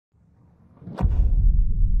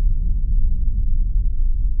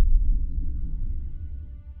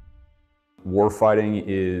Warfighting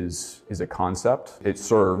is a concept. It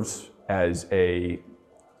serves as a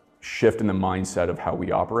shift in the mindset of how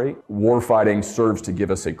we operate. Warfighting serves to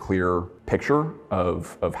give us a clear picture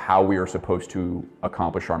of how we are supposed to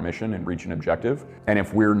accomplish our mission and reach an objective. And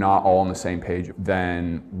if we're not all on the same page,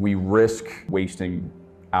 then we risk wasting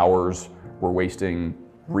hours, we're wasting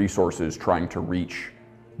resources trying to reach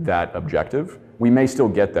that objective. We may still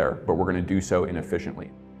get there, but we're going to do so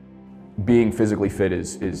inefficiently. Being physically fit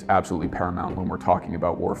is absolutely paramount when we're talking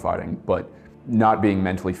about warfighting, but not being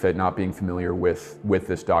mentally fit, not being familiar with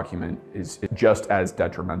this document is just as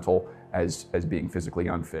detrimental as being physically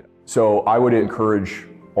unfit. So I would encourage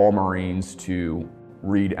all Marines to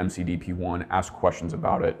read MCDP 1, ask questions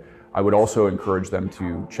about it. I would also encourage them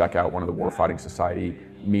to check out one of the Warfighting Society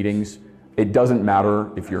meetings. It doesn't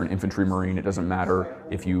matter if you're an infantry Marine, it doesn't matter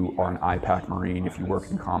if you are an IPAC Marine, if you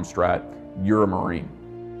work in Comstrat, you're a Marine.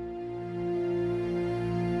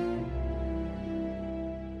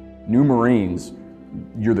 New Marines,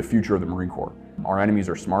 you're the future of the Marine Corps. Our enemies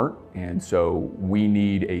are smart, and so we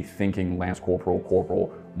need a thinking Lance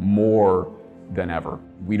Corporal more than ever.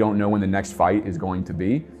 We don't know when the next fight is going to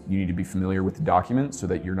be. You need to be familiar with the document so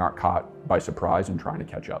that you're not caught by surprise and trying to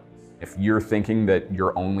catch up. If you're thinking that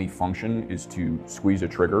your only function is to squeeze a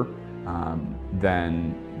trigger,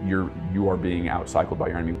 then you are being outcycled by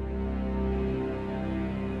your enemy.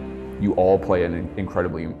 You all play an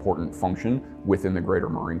incredibly important function within the greater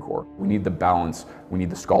Marine Corps. We need the balance, we need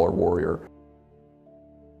the scholar warrior,